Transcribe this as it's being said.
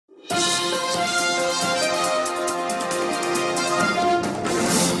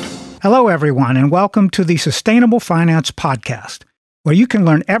Hello, everyone, and welcome to the Sustainable Finance Podcast, where you can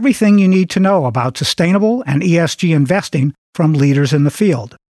learn everything you need to know about sustainable and ESG investing from leaders in the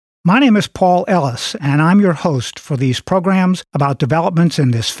field. My name is Paul Ellis, and I'm your host for these programs about developments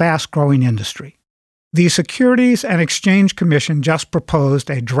in this fast-growing industry. The Securities and Exchange Commission just proposed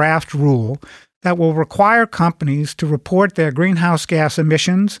a draft rule that will require companies to report their greenhouse gas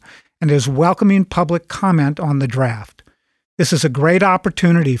emissions and is welcoming public comment on the draft. This is a great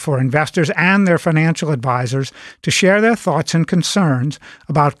opportunity for investors and their financial advisors to share their thoughts and concerns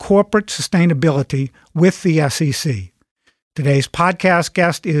about corporate sustainability with the SEC. Today's podcast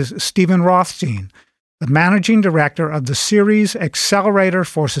guest is Steven Rothstein, the Managing Director of the Ceres Accelerator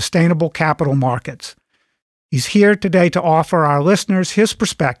for Sustainable Capital Markets. He's here today to offer our listeners his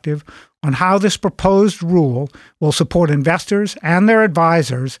perspective on how this proposed rule will support investors and their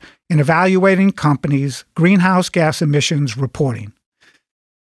advisors in evaluating companies' greenhouse gas emissions reporting.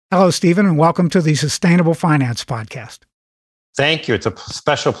 Hello, Steven, and welcome to the Sustainable Finance Podcast. Thank you. It's a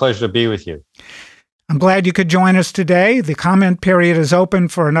special pleasure to be with you. I'm glad you could join us today. The comment period is open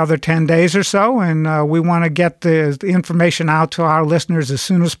for another 10 days or so, and we want to get the information out to our listeners as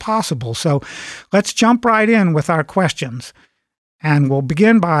soon as possible. So let's jump right in with our questions. And we'll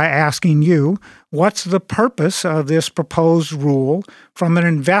begin by asking you, what's the purpose of this proposed rule from an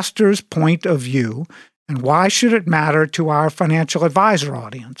investor's point of view, and why should it matter to our financial advisor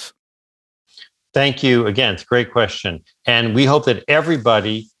audience? Thank you. Again, it's a great question. And we hope that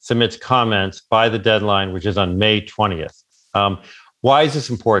everybody submits comments by the deadline, which is on May 20th. Why is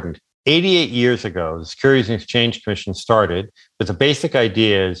this important? 88 years ago, the Securities and Exchange Commission started with the basic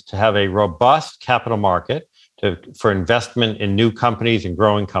idea is to have a robust capital market for investment in new companies and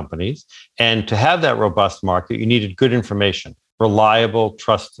growing companies. And to have that robust market, you needed good information, reliable,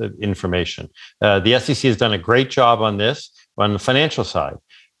 trusted information. The SEC has done a great job on this on the financial side.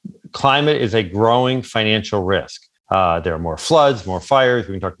 Climate is a growing financial risk. There are more floods, more fires.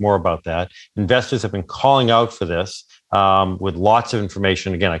 We can talk more about that. Investors have been calling out for this with lots of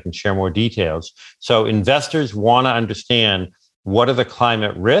information. Again, I can share more details. So investors want to understand what are the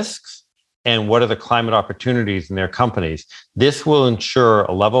climate risks and what are the climate opportunities in their companies. This will ensure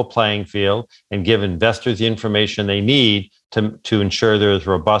a level playing field and give investors the information they need to ensure there is a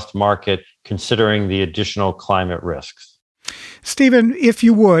robust market considering the additional climate risks. Steven, if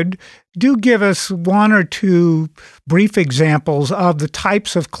you would, do give us one or two brief examples of the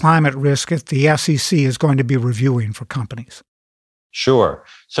types of climate risk that the SEC is going to be reviewing for companies. Sure.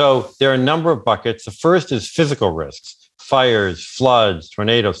 So there are a number of buckets. The first is physical risks. Fires, floods,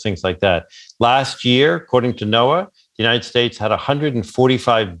 tornadoes, things like that. Last year, according to NOAA, the United States had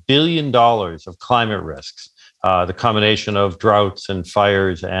 $145 billion of climate risks, the combination of droughts and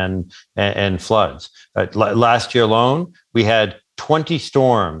fires and floods. Last year alone, we had 20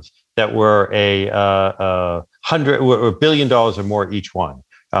 storms that were $1 billion or more each one,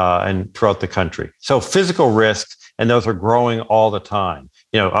 and throughout the country. So physical risks, and those are growing all the time.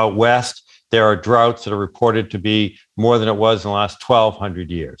 Out west, there are droughts that are reported to be more than it was in the last 1,200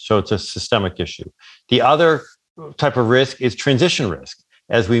 years. So it's a systemic issue. The other type of risk is transition risk.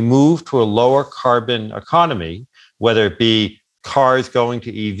 As we move to a lower carbon economy, whether it be cars going to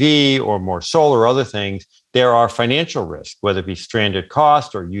EV or more solar or other things, there are financial risks, whether it be stranded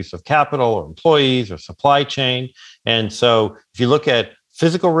cost or use of capital or employees or supply chain. And so if you look at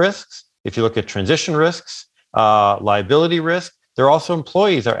physical risks, if you look at transition risks, liability risk, there are also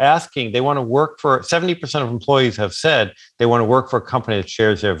employees are asking, they want to work for, 70% of employees have said they want to work for a company that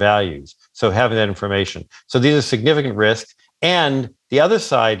shares their values. So having that information. So these are significant risks. And the other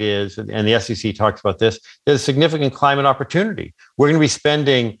side is, and the SEC talks about this, there's significant climate opportunity. We're going to be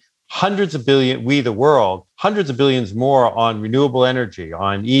spending hundreds of billions, we the world, hundreds of billions more on renewable energy,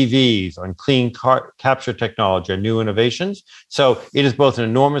 on EVs, on clean capture technology, on new innovations. So it is both an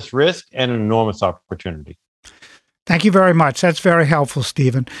enormous risk and an enormous opportunity. Thank you very much. That's very helpful,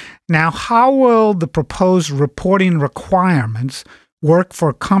 Steven. Now, how will the proposed reporting requirements work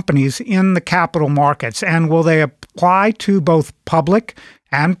for companies in the capital markets, and will they apply to both public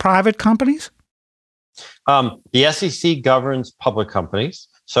and private companies? The SEC governs public companies,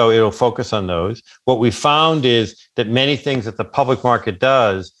 so it'll focus on those. What we found is that many things that the public market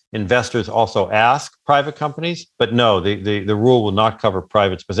does, investors also ask private companies, but no, the rule will not cover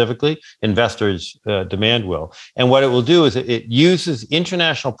private specifically. Investors' demand will. And what it will do is it uses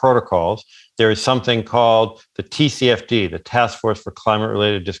international protocols. There is something called the TCFD, the Task Force for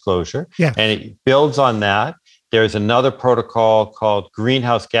Climate-Related Disclosure, and it builds on that. There's another protocol called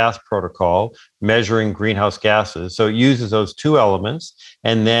Greenhouse Gas Protocol, measuring greenhouse gases. So it uses those two elements,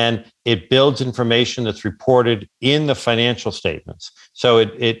 and then it builds information that's reported in the financial statements. So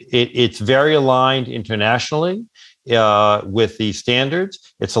it's very aligned internationally with the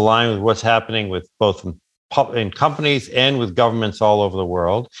standards. It's aligned with what's happening with both in companies and with governments all over the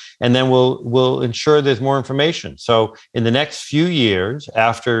world. And then we'll ensure there's more information. So in the next few years,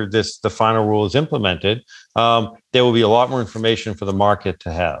 after the final rule is implemented, there will be a lot more information for the market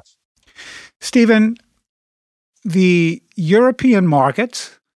to have. Stephen, the European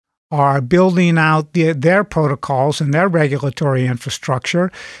markets are building out their protocols and their regulatory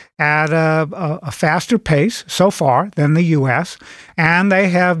infrastructure at a faster pace so far than the U.S., and they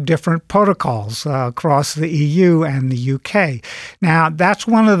have different protocols across the EU and the U.K. Now, that's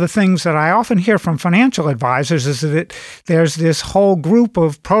one of the things that I often hear from financial advisors is that there's this whole group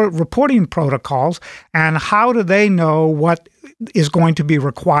of reporting protocols, and how do they know what is going to be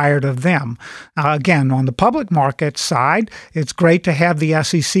required of them? Again, on the public market side, it's great to have the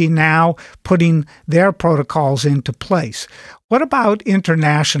SEC now putting their protocols into place. What about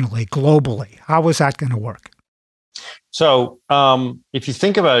internationally, globally? How is that going to work? So if you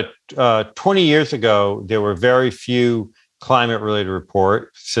think about 20 years ago, there were very few climate-related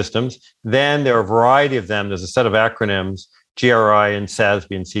report systems. Then there are a variety of them. There's a set of acronyms, GRI and SASB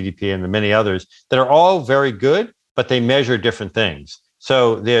and CDP and the many others, that are all very good, but they measure different things.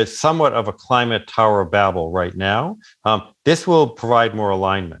 So there's somewhat of a climate Tower of Babel right now. This will provide more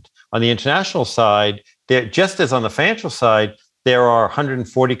alignment. On the international side, just as on the financial side, there are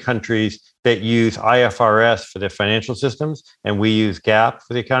 140 countries that use IFRS for their financial systems, and we use GAAP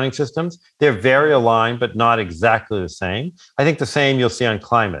for the accounting systems. They're very aligned, but not exactly the same. I think the same you'll see on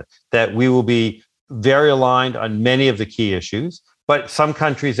climate, that we will be very aligned on many of the key issues, but some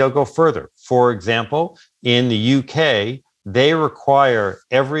countries, they'll go further. For example, in the UK, they require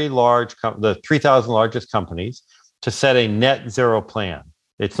every the 3,000 largest companies to set a net zero plan.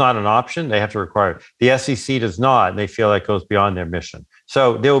 It's not an option. They have to require it. The SEC does not, and they feel that goes beyond their mission.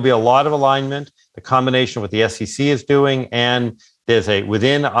 So there will be a lot of alignment, the combination of what the SEC is doing, and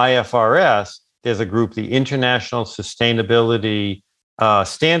within IFRS, there's a group, the International Sustainability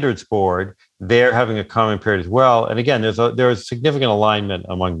Standards Board. They're having a comment period as well. And again, there is significant alignment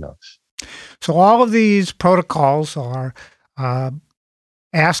among those. So all of these protocols are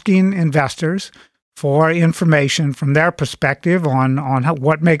asking investors for information from their perspective on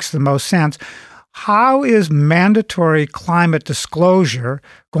what makes the most sense. How is mandatory climate disclosure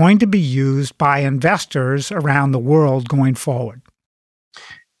going to be used by investors around the world going forward?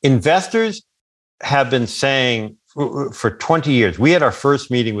 Investors have been saying for 20 years, we had our first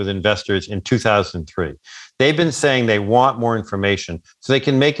meeting with investors in 2003. They've been saying they want more information so they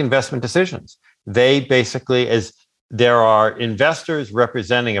can make investment decisions. They basically, as there are investors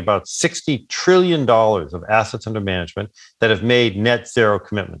representing about $60 trillion of assets under management that have made net zero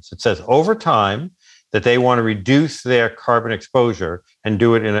commitments. It says over time that they want to reduce their carbon exposure and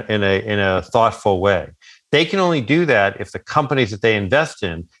do it in a thoughtful way. They can only do that if the companies that they invest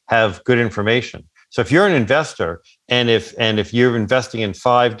in have good information. So if you're an investor and if you're investing in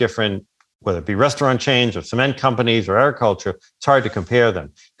 5 different, whether it be restaurant chains or cement companies or agriculture, it's hard to compare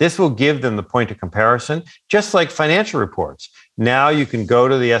them. This will give them the point of comparison, just like financial reports. Now you can go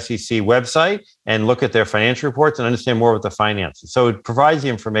to the SEC website and look at their financial reports and understand more about the finances. So it provides the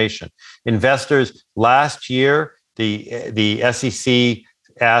information. Investors, last year, the SEC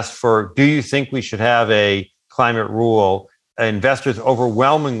asked for, do you think we should have a climate rule? Investors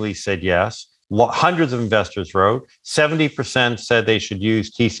overwhelmingly said yes. Hundreds of investors wrote. 70% said they should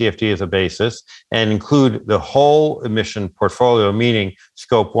use TCFD as a basis and include the whole emission portfolio, meaning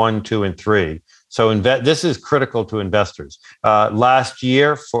scope 1, 2, and 3. So this is critical to investors. Last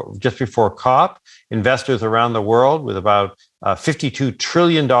year, just before COP, investors around the world with about $52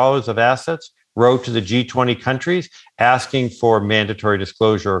 trillion of assets wrote to the G20 countries asking for mandatory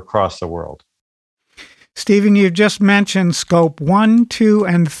disclosure across the world. Stephen, you just mentioned scope 1, 2,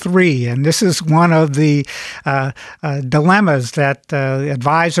 and 3, and this is one of the dilemmas that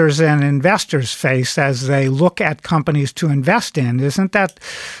advisors and investors face as they look at companies to invest in. Isn't that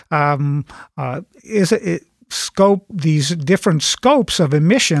these different scopes of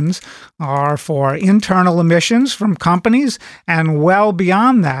emissions are for internal emissions from companies and well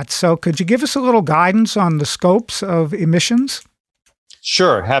beyond that? So could you give us a little guidance on the scopes of emissions?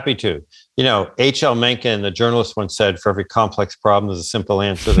 Sure, happy to. You know, H.L. Mencken, the journalist, once said, "For every complex problem, there's a simple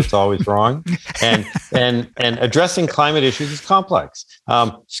answer that's always wrong." And addressing climate issues is complex.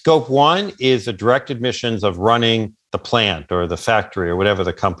 Scope 1 is the direct emissions of running the plant or the factory or whatever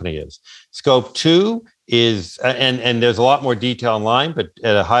the company is. Scope 2 is, and there's a lot more detail online, but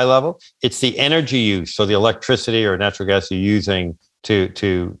at a high level, it's the energy use, so the electricity or natural gas you're using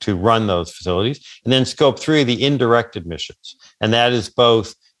to run those facilities. And then scope 3, the indirect emissions. And that is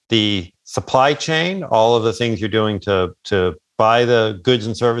both the supply chain, all of the things you're doing to buy the goods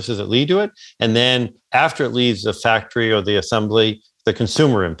and services that lead to it. And then after it leaves the factory or the assembly, the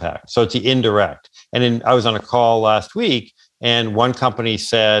consumer impact. So it's the indirect. And I was on a call last week, and one company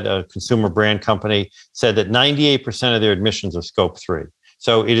said, a consumer brand company said that 98% of their emissions are scope 3.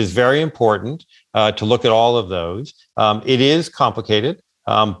 So it is very important to look at all of those. It is complicated,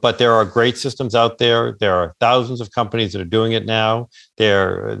 but there are great systems out there. There are thousands of companies that are doing it now.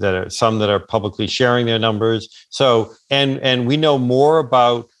 There are some that are publicly sharing their numbers. So, and we know more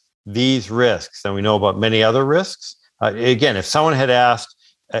about these risks than we know about many other risks. Again, if someone had asked,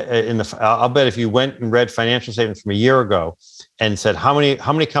 I'll bet if you went and read financial statements from a year ago and said how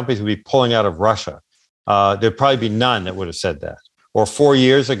many companies would be pulling out of Russia, there'd probably be none that would have said that. Or 4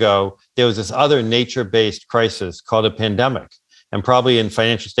 years ago, there was this other nature-based crisis called a pandemic. And probably in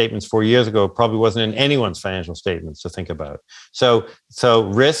financial statements 4 years ago, it probably wasn't in anyone's financial statements to think about. So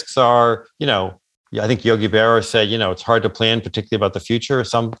risks are, I think Yogi Berra said, it's hard to plan, particularly about the future or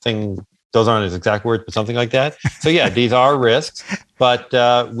something. Those aren't his exact words, but something like that. So yeah, these are risks, but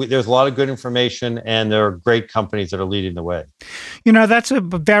there's a lot of good information, and there are great companies that are leading the way. That's a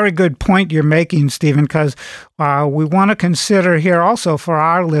very good point you're making, Steven, because we want to consider here also for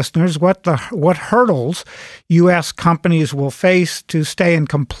our listeners what hurdles U.S. companies will face to stay in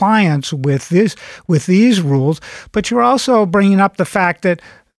compliance with these rules. But you're also bringing up the fact that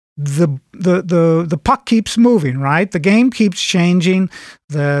the puck keeps moving, right? The game keeps changing.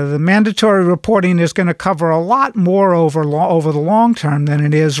 The mandatory reporting is going to cover a lot more over the long term than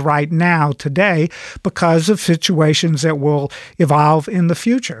it is right now today because of situations that will evolve in the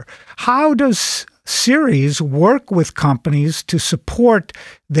future. How does Ceres work with companies to support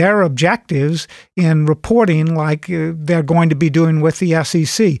their objectives in reporting like they're going to be doing with the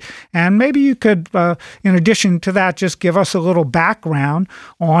SEC? And maybe you could, in addition to that, just give us a little background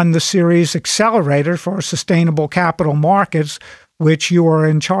on the Ceres Accelerator for Sustainable Capital Markets, which you are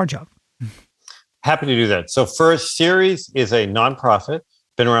in charge of. Happy to do that. So first, Ceres is a nonprofit,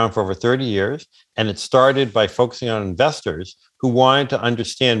 been around for over 30 years, and it started by focusing on investors who wanted to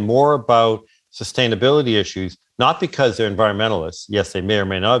understand more about sustainability issues, not because they're environmentalists, yes, they may or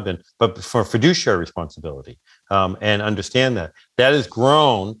may not have been, but for fiduciary responsibility, and understand that. That has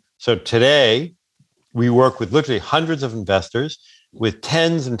grown. So today, we work with literally hundreds of investors with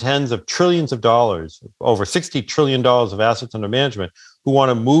tens and tens of trillions of dollars, over $60 trillion of assets under management, who want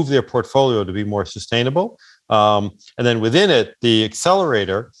to move their portfolio to be more sustainable. And then within it, the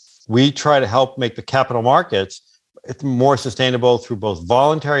accelerator, we try to help make the capital markets more sustainable through both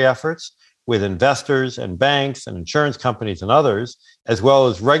voluntary efforts with investors and banks and insurance companies and others, as well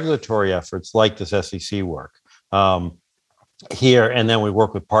as regulatory efforts like this SEC work here. And then we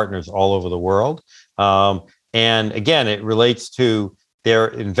work with partners all over the world. And again, it relates to their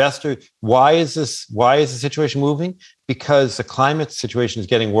investors. Why is the situation moving? Because the climate situation is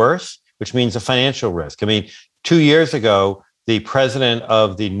getting worse, which means a financial risk. I mean, 2 years ago, the president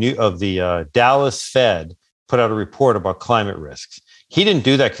of the Dallas Fed put out a report about climate risks. He didn't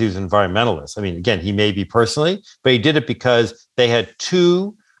do that because he was an environmentalist. I mean, again, he may be personally, but he did it because they had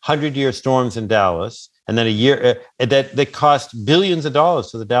 2 100-year storms in Dallas, and then a year that cost billions of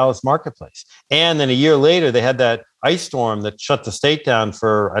dollars to the Dallas marketplace. And then a year later, they had that ice storm that shut the state down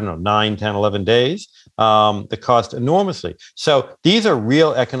for, 9, 10, 11 days that cost enormously. So these are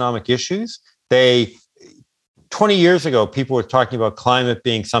real economic issues. 20 years ago, people were talking about climate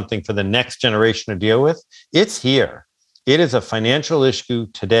being something for the next generation to deal with. It's here. It is a financial issue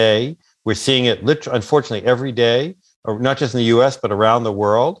today. We're seeing it unfortunately every day, or not just in the U.S., but around the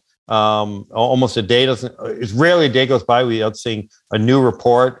world. Almost a day it's rarely a day goes by without seeing a new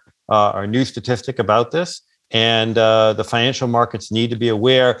report or a new statistic about this. And the financial markets need to be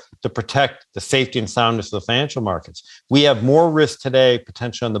aware to protect the safety and soundness of the financial markets. We have more risk today,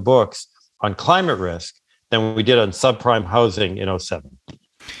 potentially on the books, on climate risk than we did on subprime housing in 2007.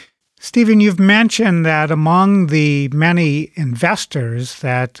 Steven, you've mentioned that among the many investors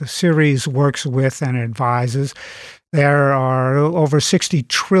that Ceres works with and advises, there are over $60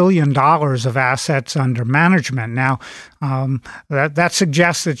 trillion of assets under management. Now, that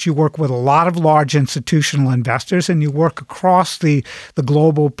suggests that you work with a lot of large institutional investors, and you work across the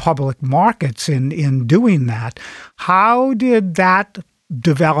global public markets in doing that. How did that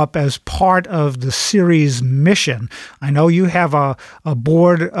develop as part of the Ceres mission? I know you have a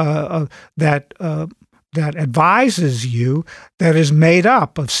board that that advises you that is made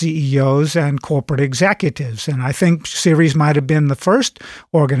up of CEOs and corporate executives. And I think Ceres might have been the first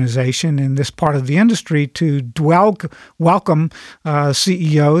organization in this part of the industry to welcome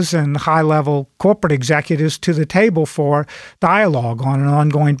CEOs and high-level corporate executives to the table for dialogue on an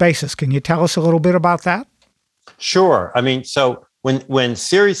ongoing basis. Can you tell us a little bit about that? Sure. I mean, so when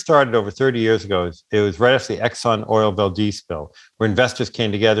Ceres started over 30 years ago, it was right after the Exxon oil Valdez spill, where investors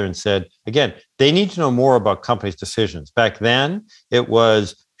came together and said, again, they need to know more about companies' decisions. Back then, it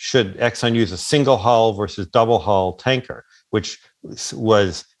was, should Exxon use a single hull versus double hull tanker, which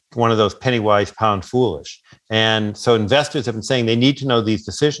was one of those penny wise, pound foolish. And so investors have been saying they need to know these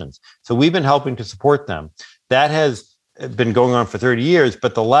decisions. So we've been helping to support them. That has been going on for 30 years,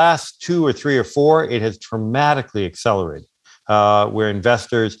 but the last 2 or 3 or 4, it has dramatically accelerated. Where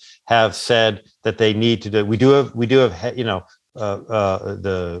investors have said that they need to do. We do have the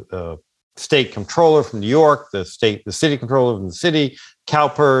state comptroller from New York, the city comptroller from the city,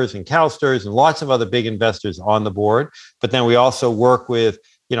 CalPERS and CalSTRS, and lots of other big investors on the board. But then we also work with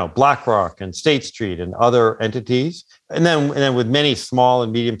BlackRock and State Street and other entities, and then with many small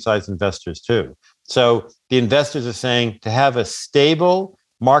and medium-sized investors too. So the investors are saying to have a stable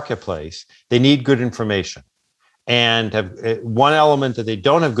marketplace, they need good information. And one element that they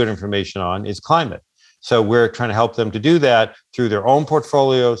don't have good information on is climate. So we're trying to help them to do that through their own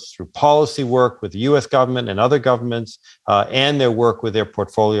portfolios, through policy work with the U.S. government and other governments, and their work with their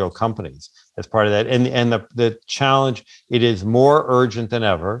portfolio companies as part of that. And the challenge, it is more urgent than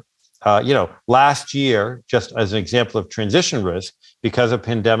ever. Last year, just as an example of transition risk, because of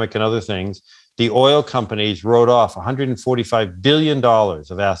pandemic and other things, the oil companies wrote off $145 billion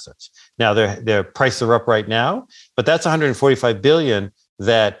of assets. Now, their prices are up right now, but that's $145 billion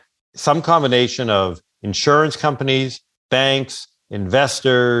that some combination of insurance companies, banks,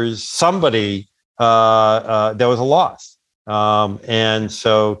 investors, somebody, there was a loss. And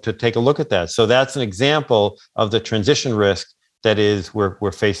so to take a look at that. So that's an example of the transition risk that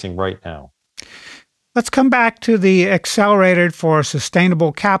we're facing right now. Let's come back to the Accelerator for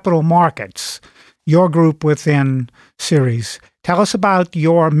Sustainable Capital Markets, your group within Ceres. Tell us about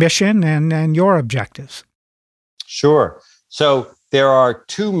your mission and your objectives. Sure. So there are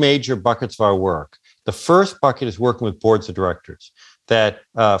 2 major buckets of our work. The first bucket is working with boards of directors that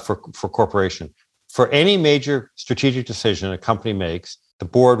for corporation. For any major strategic decision a company makes, the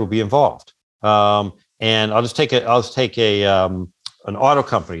board will be involved. And I'll just take an auto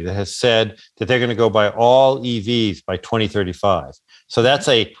company that has said that they're going to go buy all EVs by 2035. So that's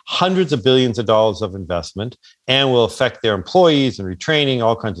hundreds of billions of dollars of investment and will affect their employees and retraining,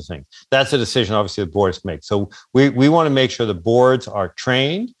 all kinds of things. That's a decision, obviously, the boards make. So we want to make sure the boards are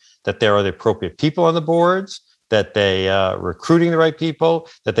trained, that there are the appropriate people on the boards, that they are recruiting the right people,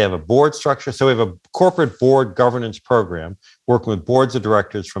 that they have a board structure. So we have a corporate board governance program working with boards of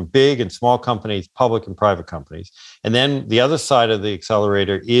directors from big and small companies, public and private companies. And then the other side of the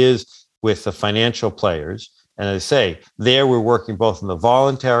accelerator is with the financial players. And as I say, there we're working both in the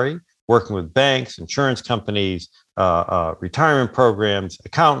voluntary, working with banks, insurance companies, retirement programs,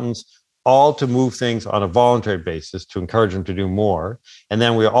 accountants, all to move things on a voluntary basis to encourage them to do more. And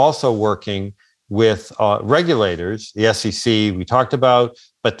then we're also working with regulators, the SEC we talked about,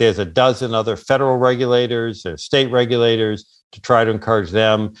 but there's a dozen other federal regulators, there's state regulators, to try to encourage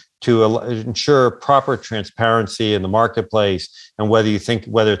them to ensure proper transparency in the marketplace. And whether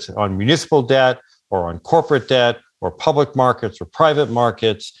it's on municipal debt or on corporate debt or public markets or private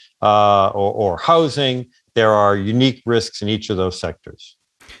markets or housing, there are unique risks in each of those sectors.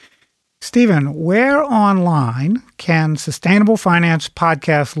 Stephen, where online can Sustainable Finance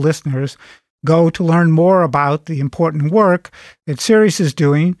Podcast listeners go to learn more about the important work that Ceres is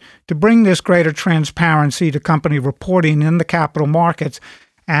doing to bring this greater transparency to company reporting in the capital markets?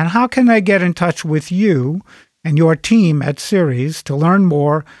 And how can they get in touch with you and your team at Ceres to learn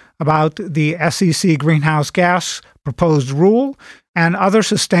more about the SEC greenhouse gas proposed rule and other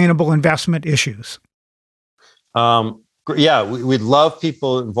sustainable investment issues? We'd love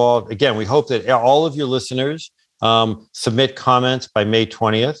people involved. Again, we hope that all of your listeners submit comments by May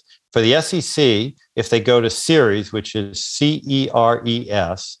 20th. For the SEC, if they go to Ceres, which is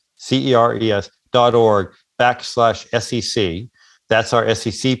CERES.org/SEC, that's our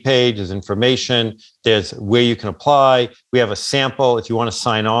SEC page. There's information. There's where you can apply. We have a sample if you want to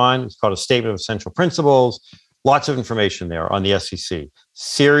sign on. It's called a Statement of Essential Principles. Lots of information there on the SEC.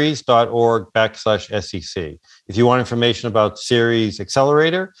 Ceres.org/SEC. If you want information about Ceres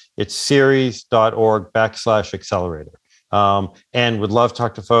Accelerator, it's Ceres.org/Accelerator. And would love to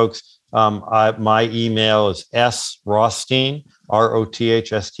talk to folks. My email is srothstein,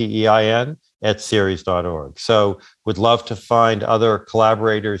 ROTHSTEIN, at Ceres.org. So would love to find other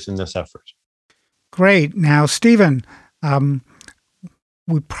collaborators in this effort. Great. Now, Steven,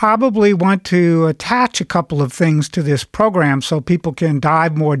 we probably want to attach a couple of things to this program so people can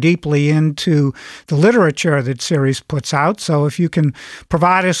dive more deeply into the literature that Ceres puts out. So if you can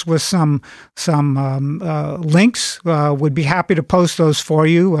provide us with some links, we'd be happy to post those for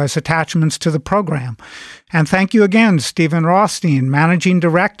you as attachments to the program. And thank you again, Steven Rothstein, Managing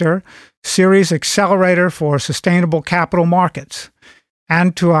Director, Ceres Accelerator for Sustainable Capital Markets.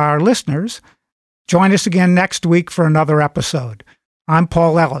 And to our listeners, join us again next week for another episode. I'm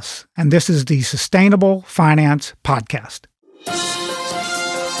Paul Ellis, and this is the Sustainable Finance Podcast.